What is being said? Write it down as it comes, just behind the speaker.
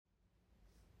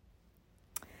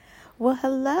Well,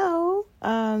 hello.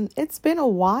 It's been a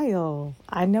while.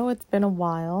 I know it's been a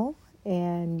while,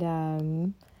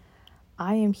 and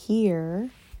I am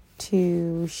here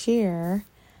to share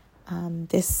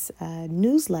this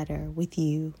newsletter with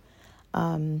you.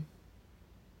 Um,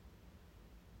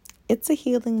 it's a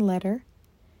healing letter,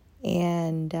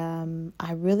 and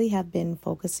I really have been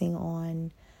focusing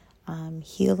on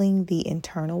healing the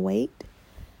internal weight.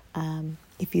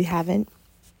 If you haven't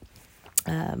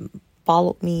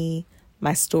followed me,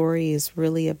 my story is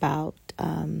really about,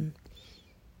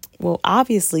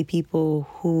 obviously people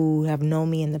who have known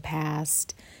me in the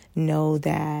past know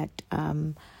that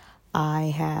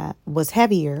was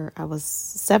heavier. I was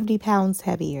 70 pounds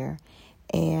heavier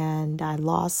and I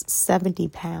lost 70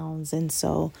 pounds. And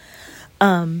so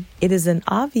it is an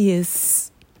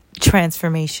obvious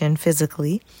transformation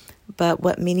physically, but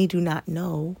what many do not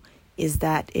know is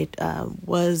that it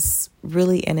was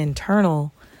really an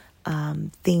internal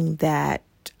thing that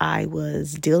I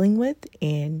was dealing with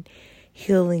and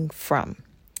healing from.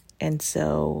 And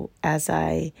so as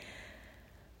I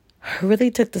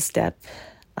really took the step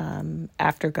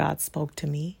after God spoke to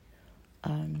me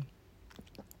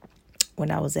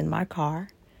when I was in my car,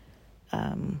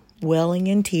 welling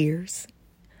in tears,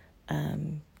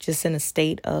 just in a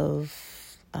state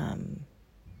of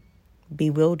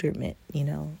bewilderment,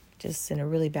 just in a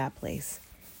really bad place.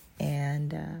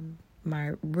 And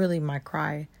my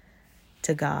cry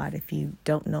to God, if you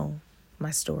don't know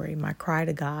my story, my cry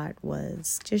to God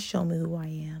was, just show me who I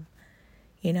am.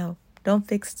 Don't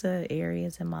fix the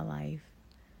areas in my life.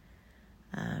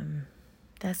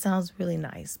 That sounds really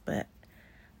nice, but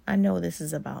I know this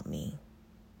is about me,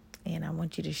 and I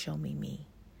want you to show me me.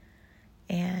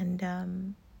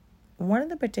 And one of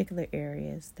the particular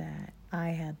areas that I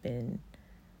have been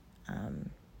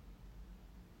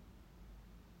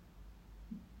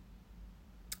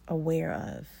aware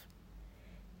of,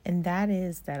 and that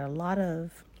is that a lot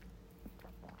of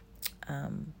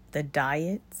the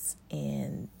diets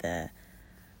and the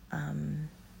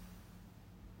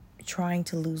trying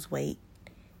to lose weight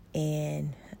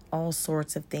and all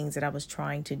sorts of things that I was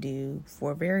trying to do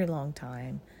for a very long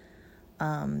time,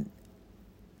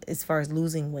 as far as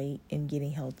losing weight and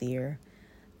getting healthier,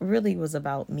 really was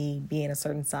about me being a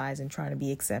certain size and trying to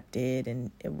be accepted, and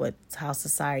how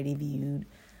society viewed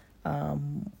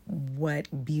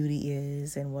what beauty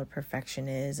is and what perfection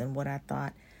is and what I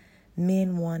thought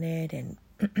men wanted, and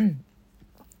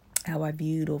how I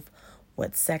viewed of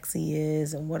what sexy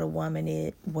is and what a woman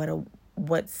is,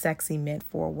 what sexy meant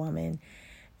for a woman,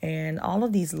 and all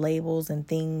of these labels and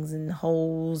things and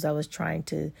holes I was trying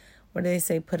to, what do they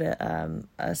say, put I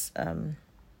don't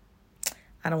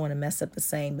want to mess up the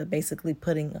saying, but basically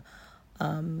putting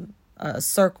a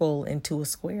circle into a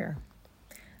square.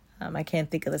 I can't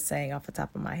think of the saying off the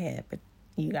top of my head, but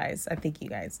I think you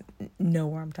guys know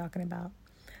where I'm talking about.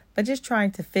 But just trying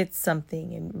to fit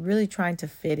something and really trying to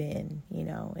fit in,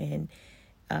 and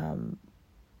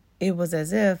it was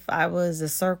as if I was a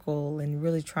circle and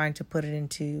really trying to put it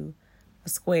into a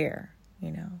square,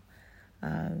 and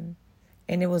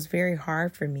it was very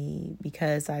hard for me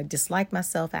because I disliked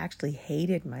myself. I actually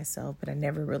hated myself, but I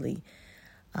never really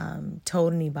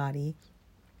told anybody,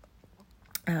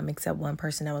 except one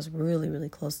person that was really, really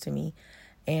close to me.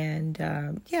 And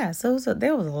so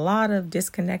there was a lot of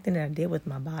disconnecting that I did with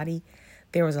my body.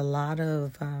 There was a lot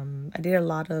of, I did a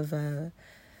lot of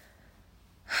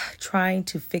trying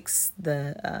to fix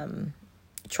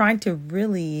trying to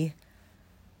really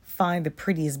find the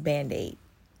prettiest Band-Aid.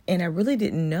 And I really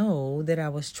didn't know that I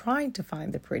was trying to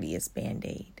find the prettiest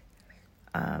Band-Aid.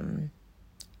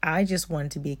 I just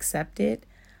wanted to be accepted.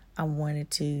 I wanted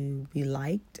to be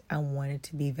liked. I wanted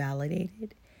to be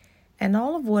validated. And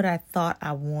all of what I thought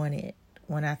I wanted,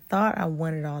 when I thought I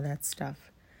wanted all that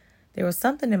stuff, there was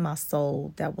something in my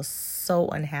soul that was so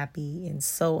unhappy and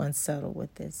so unsettled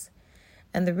with this.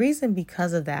 And the reason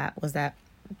because of that was that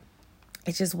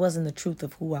it just wasn't the truth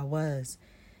of who I was.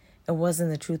 It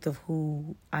wasn't the truth of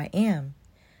who I am.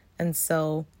 And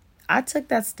so I took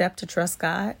that step to trust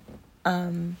God.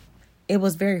 It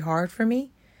was very hard for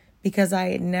me because I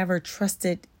had never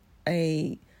trusted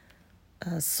a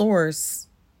source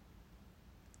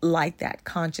like that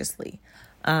consciously.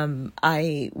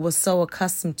 I was so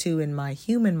accustomed to, in my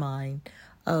human mind,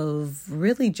 of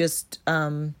really just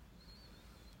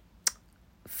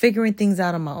figuring things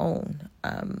out on my own.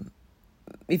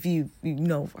 If you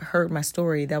heard my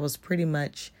story, that was pretty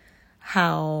much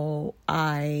how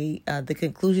the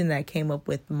conclusion that I came up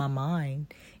with in my mind,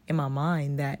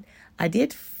 that I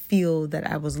did feel that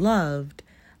I was loved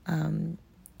in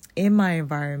my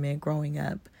environment growing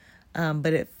up.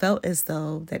 But it felt as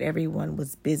though that everyone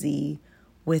was busy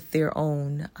with their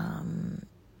own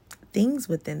things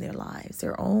within their lives,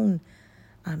 their own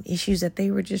issues that they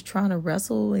were just trying to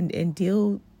wrestle and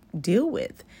deal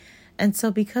with. And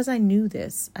so because I knew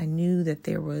this, I knew that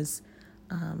there was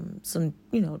some,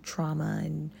 trauma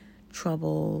and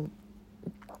trouble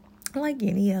like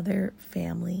any other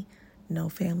family. No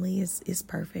family is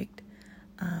perfect.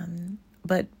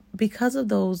 But because of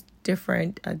those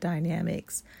different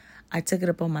dynamics, I took it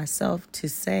upon myself to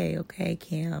say, okay,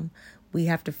 Cam, we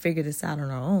have to figure this out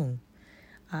on our own.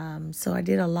 So I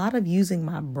did a lot of using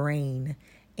my brain,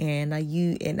 and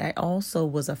I also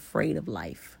was afraid of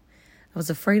life. I was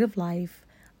afraid of life.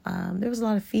 There was a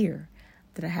lot of fear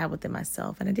that I had within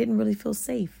myself, and I didn't really feel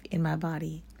safe in my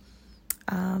body.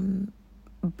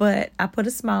 But I put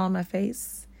a smile on my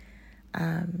face.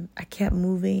 I kept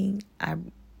moving. I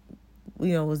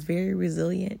was very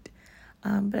resilient.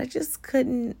 But I just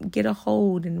couldn't get a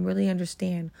hold and really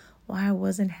understand why I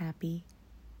wasn't happy,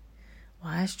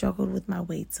 why I struggled with my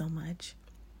weight so much,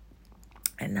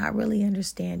 and not really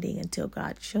understanding until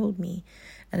God showed me,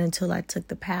 and until I took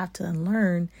the path to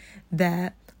unlearn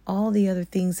that all the other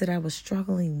things that I was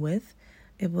struggling with,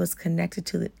 it was connected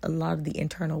to a lot of the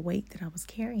internal weight that I was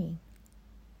carrying.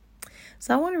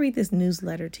 So I want to read this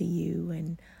newsletter to you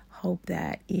and hope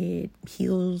that it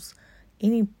heals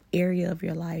any area of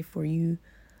your life where you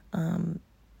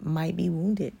might be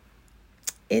wounded.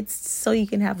 It's so you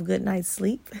can have a good night's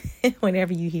sleep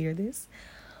whenever you hear this,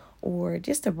 or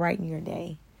just to brighten your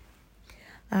day.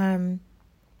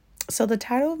 So the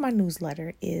title of my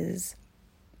newsletter is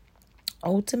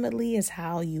Ultimately is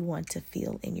How You Want to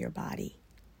Feel in Your Body.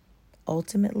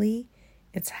 Ultimately,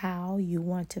 it's how you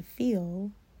want to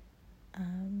feel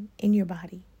in your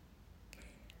body.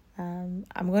 I'm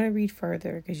going to read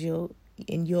further because you'll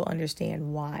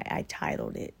understand why I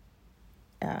titled it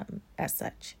as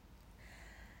such.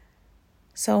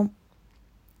 So,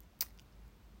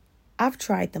 I've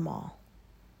tried them all.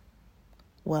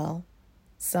 Well,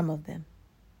 some of them.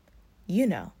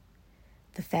 The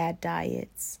fad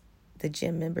diets, the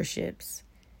gym memberships,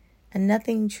 and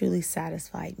nothing truly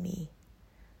satisfied me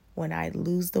when I'd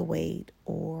lose the weight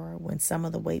or when some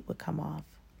of the weight would come off.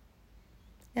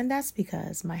 And that's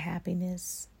because my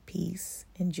happiness, peace,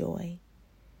 and joy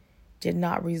did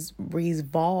not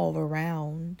revolve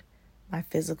around my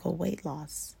physical weight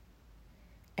loss.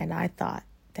 And I thought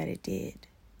that it did.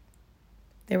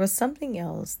 There was something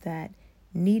else that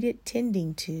needed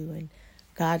tending to, and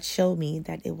God showed me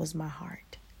that it was my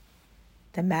heart,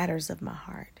 the matters of my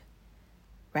heart,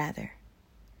 rather,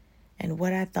 and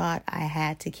what I thought I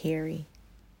had to carry.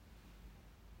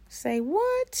 Say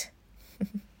what?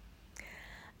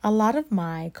 A lot of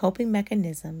my coping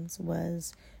mechanisms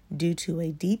was due to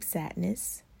a deep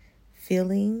sadness,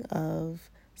 feeling of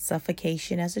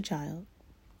suffocation as a child,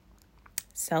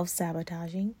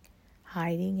 self-sabotaging,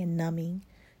 hiding and numbing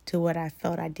to what I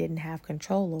felt I didn't have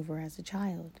control over as a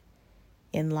child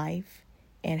in life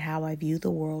and how I viewed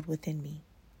the world within me.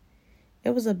 It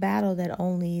was a battle that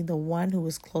only the one who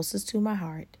was closest to my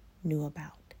heart knew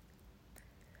about.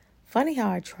 Funny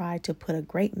how I tried to put a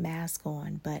great mask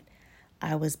on, but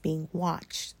I was being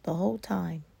watched the whole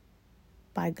time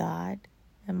by God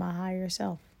and my higher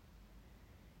self.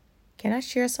 Can I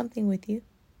share something with you?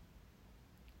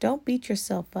 Don't beat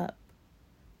yourself up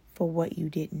for what you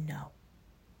didn't know.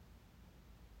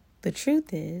 The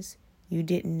truth is, you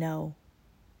didn't know,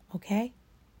 okay?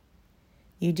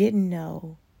 You didn't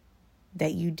know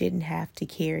that you didn't have to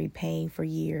carry pain for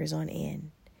years on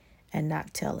end and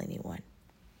not tell anyone.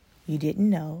 You didn't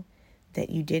know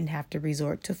that you didn't have to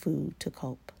resort to food to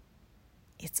cope.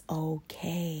 It's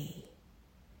okay.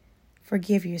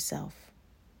 Forgive yourself.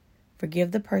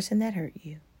 Forgive the person that hurt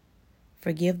you.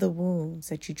 Forgive the wounds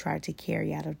that you tried to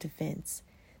carry out of defense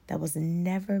that was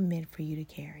never meant for you to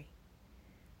carry.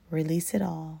 Release it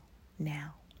all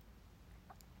now.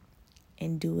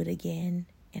 And do it again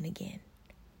and again.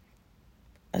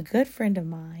 A good friend of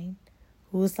mine,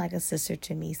 who was like a sister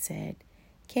to me, said,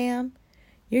 Cam,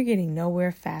 you're getting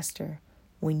nowhere faster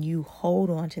when you hold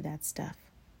on to that stuff.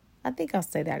 I think I'll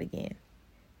say that again.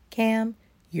 Cam,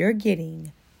 you're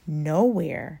getting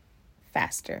nowhere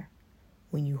faster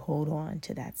when you hold on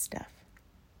to that stuff.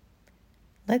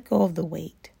 Let go of the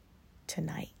weight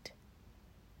tonight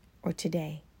or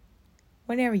today,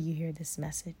 whenever you hear this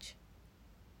message.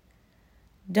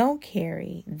 Don't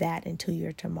carry that into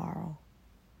your tomorrow.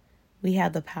 We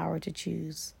have the power to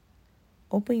choose.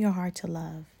 Open your heart to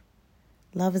love.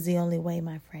 Love is the only way,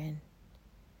 my friend.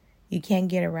 You can't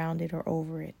get around it or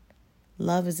over it.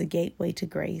 Love is a gateway to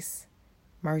grace,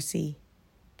 mercy,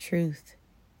 truth,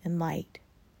 and light.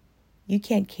 You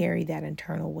can't carry that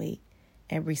internal weight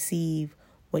and receive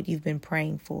what you've been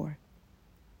praying for.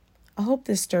 I hope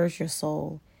this stirs your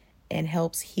soul and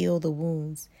helps heal the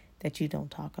wounds that you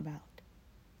don't talk about.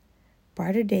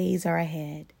 Brighter days are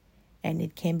ahead, and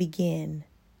it can begin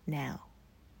now.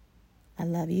 I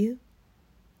love you.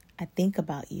 I think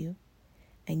about you,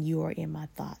 and you are in my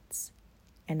thoughts,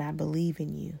 and I believe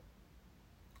in you,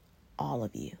 all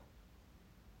of you.